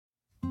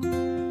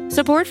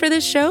Support for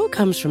this show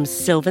comes from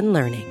Sylvan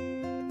Learning.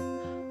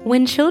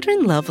 When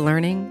children love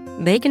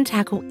learning, they can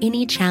tackle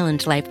any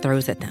challenge life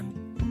throws at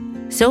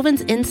them.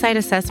 Sylvan's Insight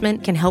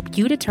Assessment can help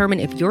you determine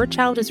if your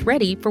child is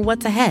ready for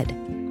what's ahead.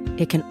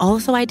 It can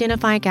also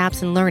identify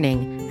gaps in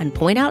learning and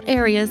point out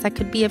areas that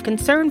could be of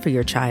concern for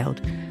your child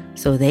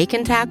so they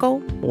can tackle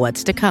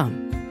what's to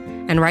come.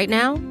 And right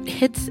now,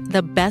 it's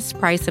the best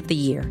price of the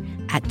year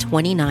at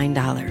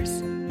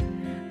 $29.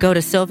 Go to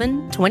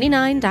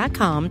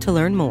sylvan29.com to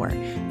learn more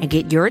and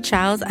get your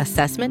child's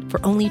assessment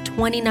for only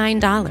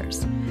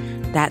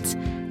 $29. That's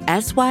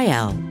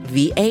SYLVAN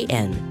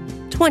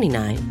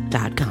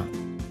 29.com.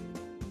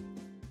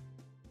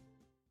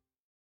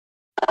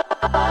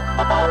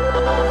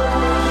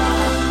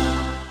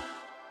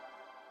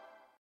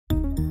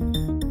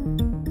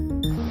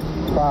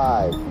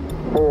 Five,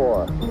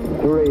 four,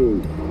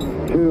 three,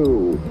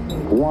 two,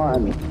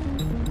 one.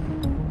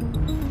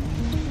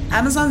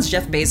 Amazon's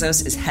Jeff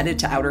Bezos is headed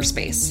to outer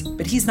space,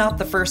 but he's not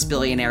the first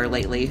billionaire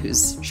lately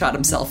who's shot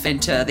himself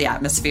into the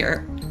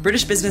atmosphere.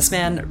 British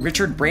businessman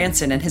Richard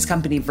Branson and his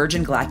company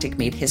Virgin Galactic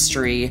made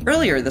history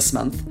earlier this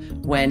month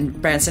when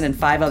Branson and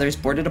 5 others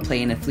boarded a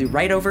plane and flew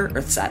right over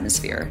Earth's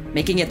atmosphere,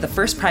 making it the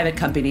first private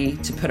company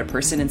to put a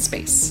person in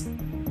space.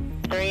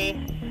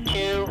 3,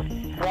 2,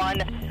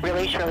 1,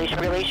 release.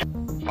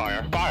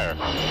 Fire.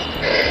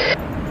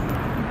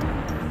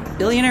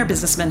 Billionaire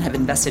businessmen have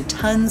invested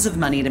tons of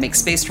money to make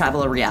space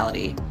travel a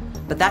reality,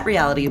 but that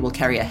reality will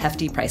carry a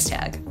hefty price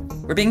tag.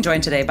 We're being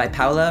joined today by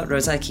Paola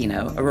Rosa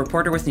Aquino, a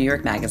reporter with New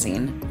York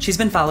Magazine. She's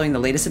been following the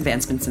latest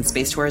advancements in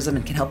space tourism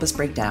and can help us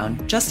break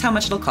down just how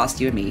much it'll cost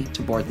you and me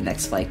to board the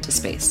next flight to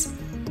space.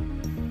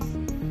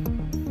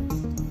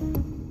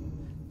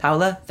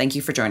 Paola, thank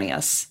you for joining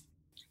us.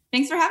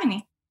 Thanks for having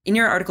me. In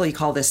your article, you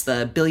call this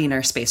the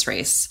billionaire space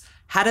race.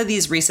 How do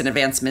these recent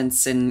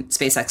advancements in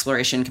space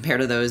exploration compare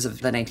to those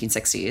of the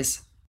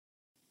 1960s?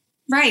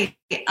 Right.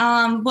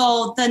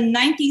 Well, the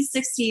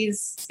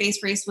 1960s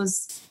space race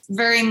was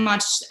very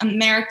much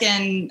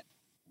American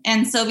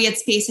and Soviet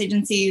space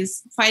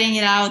agencies fighting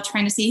it out,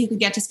 trying to see who could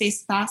get to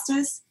space the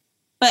fastest.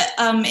 But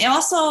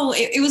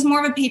it was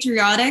more of a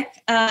patriotic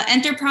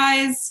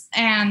enterprise,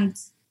 and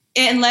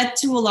it led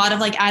to a lot of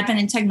advent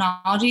in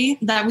technology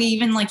that we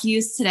even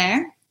use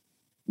today.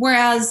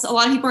 Whereas a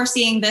lot of people are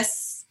seeing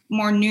this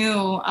more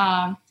new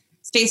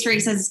space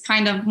race as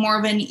kind of more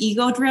of an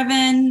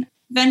ego-driven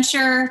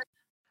venture.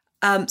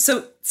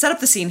 So set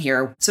up the scene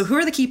here. So who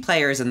are the key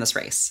players in this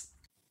race?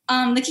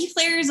 The key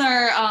players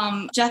are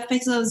Jeff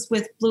Bezos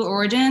with Blue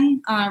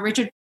Origin,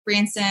 Richard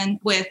Branson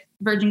with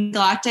Virgin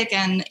Galactic,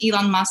 and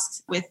Elon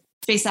Musk with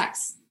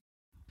SpaceX.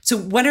 So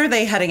when are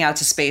they heading out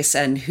to space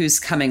and who's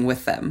coming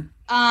with them?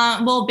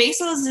 Well,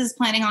 Bezos is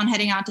planning on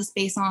heading out to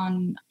space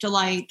on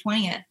July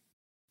 20th.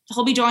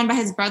 He'll be joined by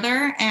his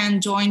brother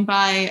and joined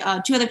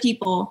by 2 other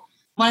people.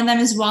 One of them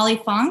is Wally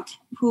Funk,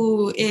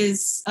 who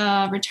is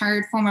a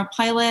retired former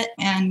pilot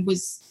and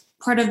was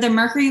part of the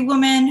Mercury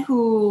women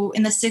who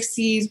in the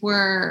 60s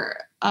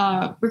were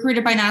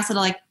recruited by NASA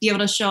to be able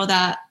to show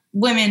that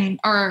women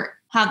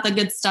have the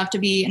good stuff to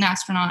be an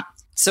astronaut.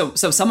 So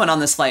someone on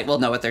this flight will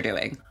know what they're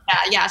doing.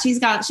 Yeah, she's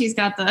got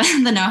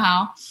the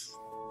know-how.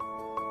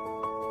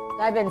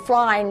 I've been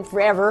flying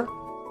forever,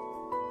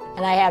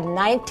 and I have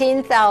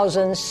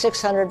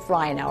 19,600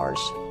 flying hours.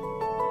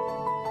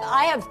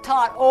 I have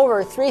taught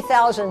over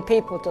 3,000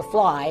 people to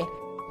fly,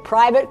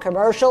 private,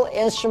 commercial,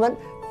 instrument,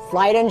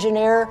 flight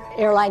engineer,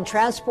 airline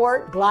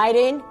transport,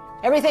 gliding,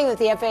 everything that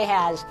the FAA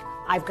has,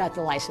 I've got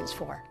the license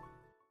for.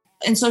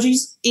 And so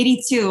she's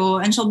 82,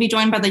 and she'll be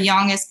joined by the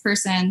youngest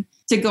person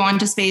to go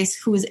into space,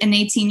 who's an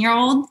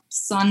 18-year-old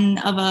son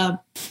of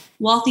a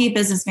wealthy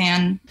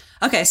businessman.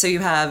 Okay, so you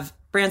have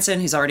Branson,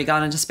 who's already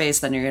gone into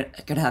space. Then you're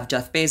going to have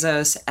Jeff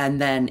Bezos. And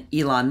then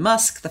Elon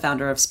Musk, the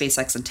founder of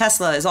SpaceX and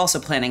Tesla, is also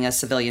planning a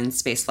civilian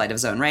space flight of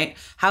his own, right?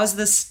 How is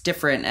this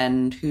different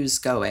and who's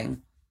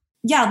going?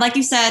 Yeah, like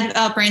you said,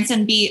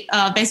 Branson beat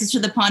Bezos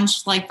to the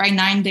punch by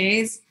 9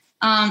 days.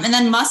 And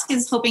then Musk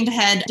is hoping to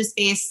head to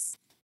space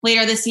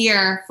later this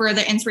year for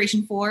the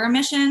Inspiration 4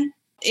 mission.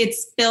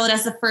 It's billed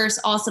as the first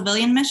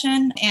all-civilian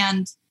mission.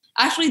 And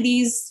actually,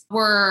 these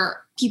were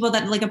people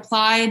that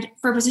applied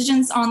for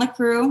positions on the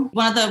crew.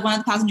 One of the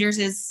passengers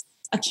is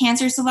a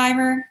cancer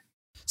survivor.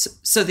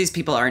 So these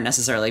people aren't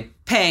necessarily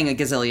paying a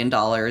gazillion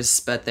dollars,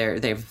 but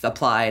they've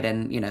applied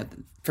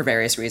and, for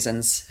various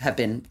reasons have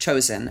been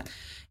chosen.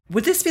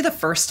 Would this be the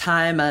first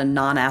time a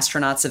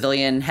non-astronaut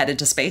civilian headed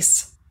to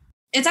space?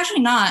 It's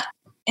actually not.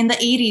 In the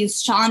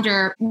 80s,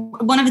 Challenger,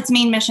 one of its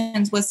main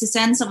missions was to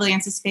send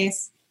civilians to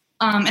space.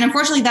 And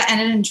unfortunately, that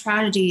ended in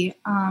tragedy.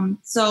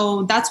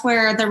 So that's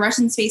where the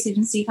Russian Space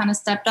Agency kind of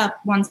stepped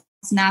up once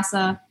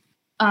NASA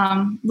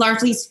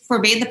largely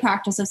forbade the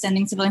practice of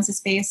sending civilians to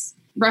space.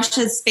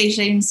 Russia's space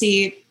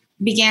agency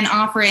began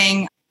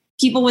offering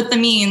people with the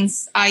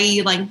means,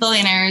 i.e.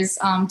 billionaires,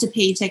 to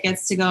pay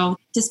tickets to go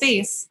to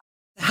space.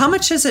 How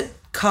much does it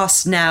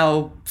cost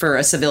now for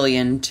a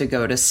civilian to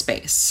go to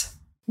space?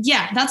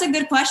 Yeah, that's a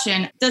good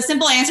question. The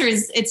simple answer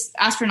is it's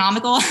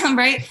astronomical,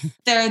 right?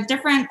 The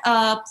different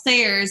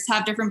players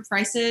have different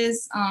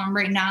prices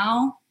right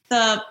now.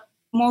 The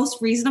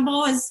most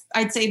reasonable is,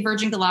 I'd say,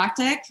 Virgin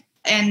Galactic.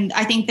 And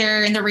I think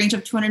they're in the range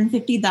of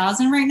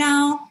 $250,000 right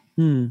now.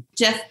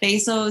 Jeff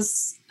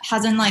Bezos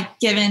hasn't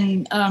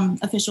given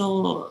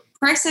official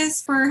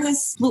prices for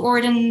his Blue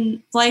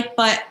Origin flight.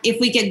 But if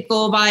we could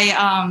go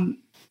by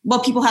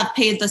what people have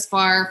paid thus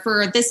far,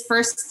 for this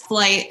first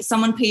flight,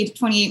 someone paid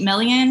 $28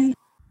 million.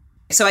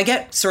 So I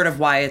get sort of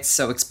why it's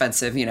so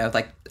expensive,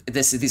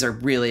 these are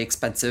really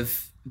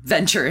expensive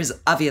ventures,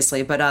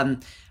 obviously. But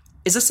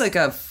is this like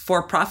a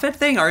for-profit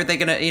thing? Are they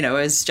going to,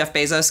 is Jeff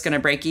Bezos going to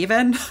break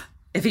even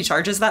if he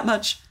charges that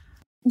much?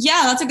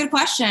 Yeah, that's a good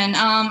question.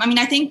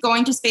 I think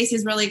going to space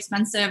is really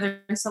expensive.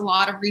 There's a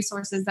lot of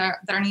resources that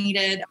are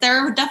needed.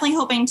 They're definitely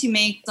hoping to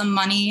make some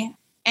money.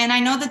 And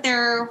I know that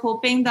they're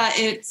hoping that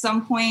at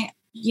some point,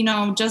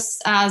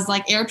 just as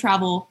air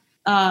travel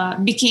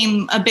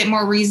became a bit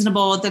more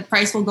reasonable, the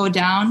price will go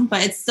down.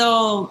 But it's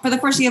still, for the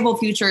foreseeable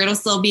future, it'll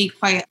still be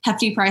quite a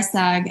hefty price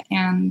tag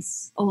and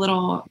a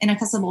little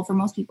inaccessible for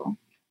most people.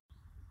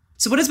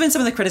 So what has been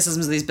some of the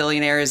criticisms these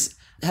billionaires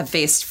have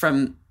faced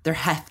from their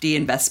hefty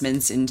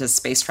investments into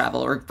space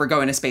travel or for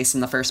going to space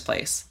in the first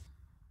place?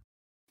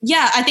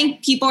 Yeah, I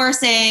think people are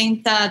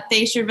saying that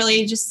they should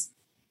really just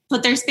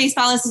put their space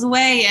palaces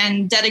away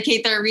and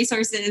dedicate their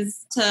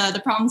resources to the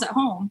problems at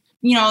home.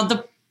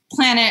 The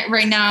planet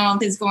right now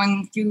is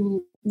going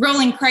through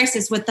rolling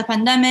crisis with the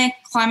pandemic,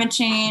 climate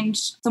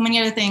change, so many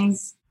other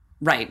things.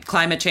 Right.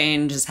 Climate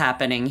change is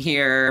happening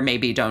here.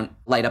 Maybe don't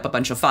light up a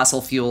bunch of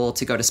fossil fuel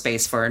to go to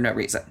space for no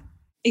reason.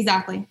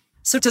 Exactly.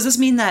 So does this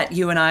mean that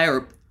you and I,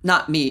 or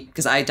not me,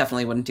 because I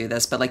definitely wouldn't do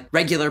this, but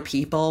regular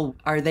people,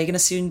 are they going to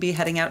soon be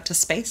heading out to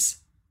space?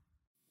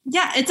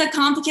 Yeah, it's a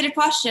complicated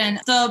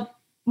question. The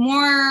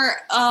more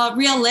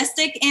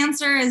realistic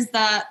answer is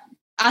that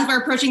as we're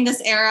approaching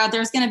this era,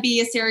 there's going to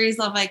be a series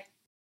of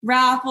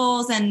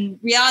raffles and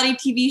reality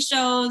TV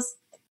shows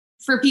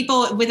for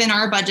people within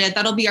our budget.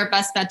 That'll be our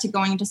best bet to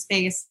going into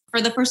space. For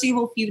the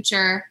foreseeable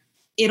future,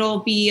 it'll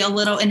be a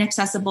little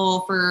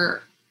inaccessible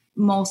for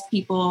most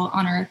people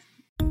on Earth.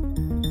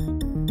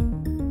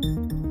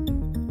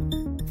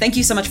 Thank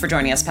you so much for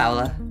joining us,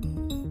 Paola.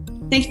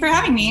 Thanks for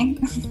having me.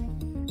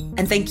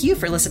 And thank you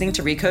for listening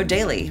to Recode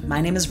Daily. My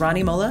name is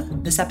Ronnie Mola.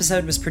 This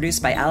episode was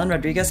produced by Alan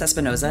Rodriguez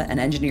Espinoza and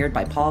engineered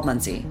by Paul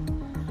Munsey.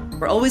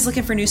 We're always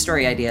looking for new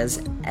story ideas,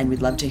 and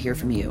we'd love to hear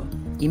from you.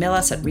 Email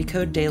us at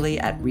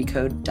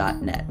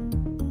recodedaily@recode.net.